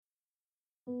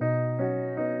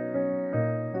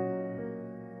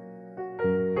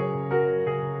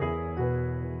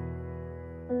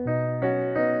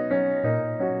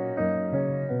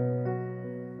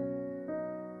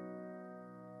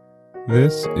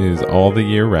This is All the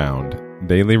Year Round,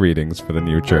 Daily Readings for the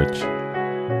New Church.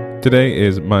 Today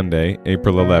is Monday,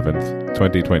 April 11th,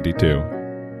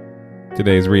 2022.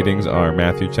 Today's readings are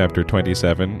Matthew chapter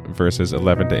 27, verses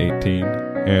 11 to 18,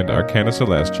 and Arcana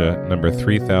Celestia, number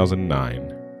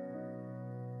 3009.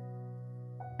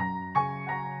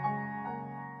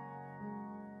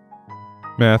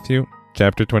 Matthew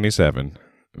chapter 27,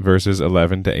 verses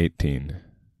 11 to 18.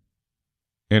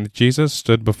 And Jesus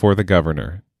stood before the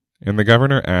governor, and the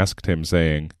governor asked him,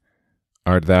 saying,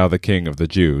 Art thou the king of the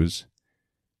Jews?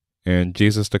 And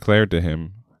Jesus declared to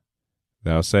him,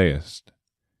 Thou sayest.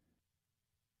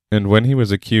 And when he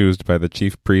was accused by the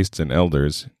chief priests and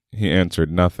elders, he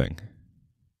answered nothing.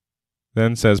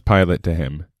 Then says Pilate to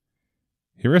him,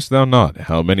 Hearest thou not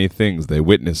how many things they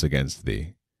witness against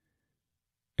thee?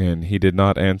 And he did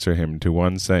not answer him to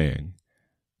one saying,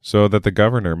 so that the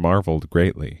governor marveled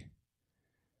greatly.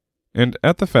 And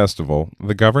at the festival,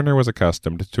 the governor was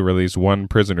accustomed to release one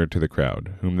prisoner to the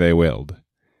crowd, whom they willed.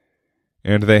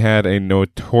 And they had a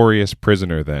notorious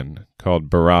prisoner then, called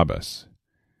Barabbas.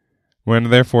 When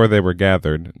therefore they were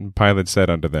gathered, Pilate said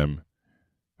unto them,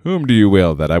 Whom do you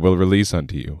will that I will release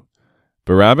unto you,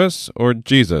 Barabbas or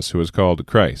Jesus, who is called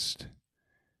Christ?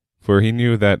 For he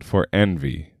knew that for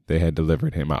envy they had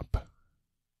delivered him up.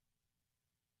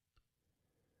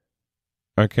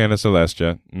 Arcana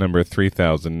Celestia, number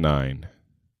 3009.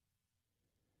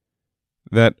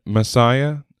 That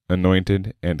Messiah,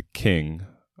 Anointed, and King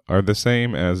are the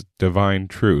same as divine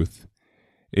truth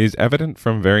is evident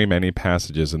from very many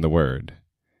passages in the Word.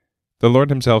 The Lord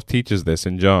himself teaches this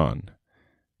in John.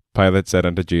 Pilate said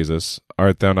unto Jesus,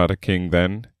 Art thou not a king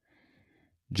then?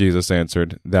 Jesus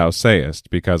answered, Thou sayest,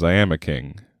 because I am a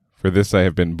king. For this I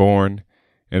have been born,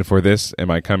 and for this am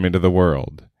I come into the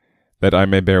world, that I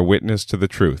may bear witness to the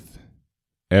truth.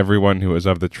 Every one who is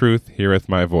of the truth heareth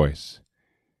my voice.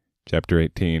 Chapter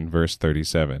 18, verse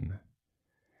 37.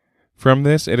 From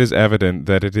this it is evident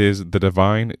that it is the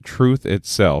divine truth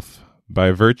itself, by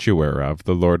virtue whereof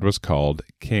the Lord was called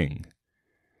King.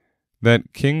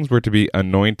 That kings were to be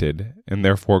anointed, and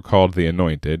therefore called the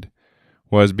Anointed,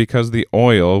 was because the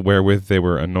oil wherewith they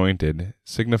were anointed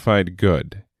signified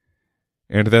good,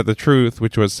 and that the truth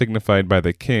which was signified by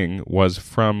the king was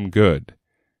from good,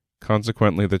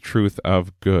 consequently the truth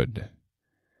of good.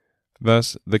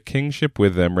 Thus the kingship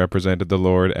with them represented the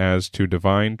Lord as to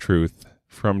divine truth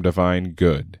from divine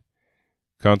good,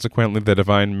 consequently the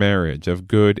divine marriage of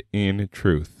good in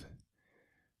truth,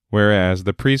 whereas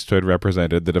the priesthood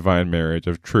represented the divine marriage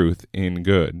of truth in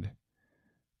good.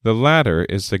 The latter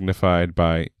is signified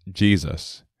by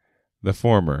Jesus, the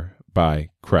former by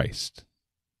Christ.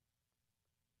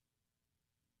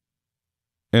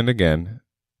 And again,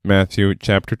 Matthew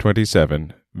chapter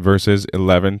 27, verses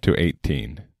 11 to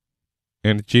 18.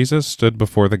 And Jesus stood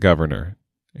before the governor,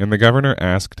 and the governor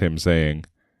asked him, saying,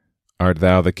 Art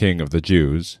thou the king of the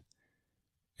Jews?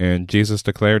 And Jesus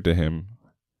declared to him,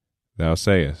 Thou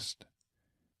sayest.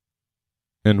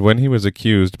 And when he was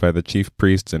accused by the chief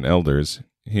priests and elders,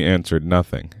 he answered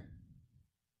nothing.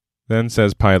 Then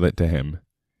says Pilate to him,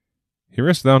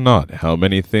 Hearest thou not how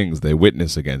many things they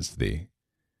witness against thee?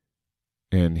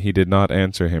 And he did not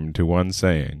answer him to one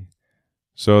saying,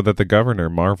 so that the governor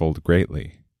marveled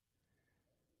greatly.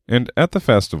 And at the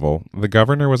festival, the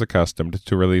governor was accustomed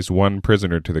to release one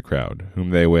prisoner to the crowd,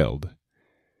 whom they willed.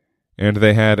 And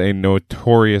they had a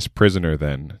notorious prisoner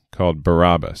then, called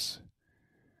Barabbas.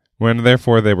 When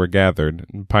therefore they were gathered,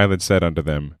 Pilate said unto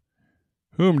them,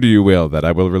 Whom do you will that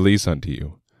I will release unto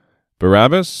you,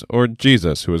 Barabbas or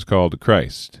Jesus, who is called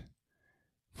Christ?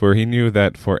 For he knew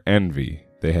that for envy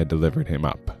they had delivered him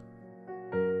up.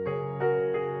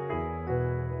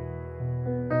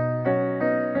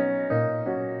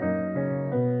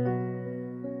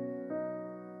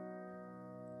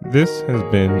 This has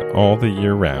been All the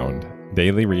Year Round,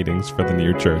 Daily Readings for the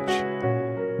New Church.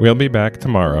 We'll be back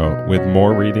tomorrow with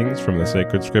more readings from the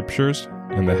Sacred Scriptures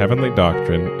and the heavenly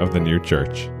doctrine of the New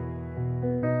Church.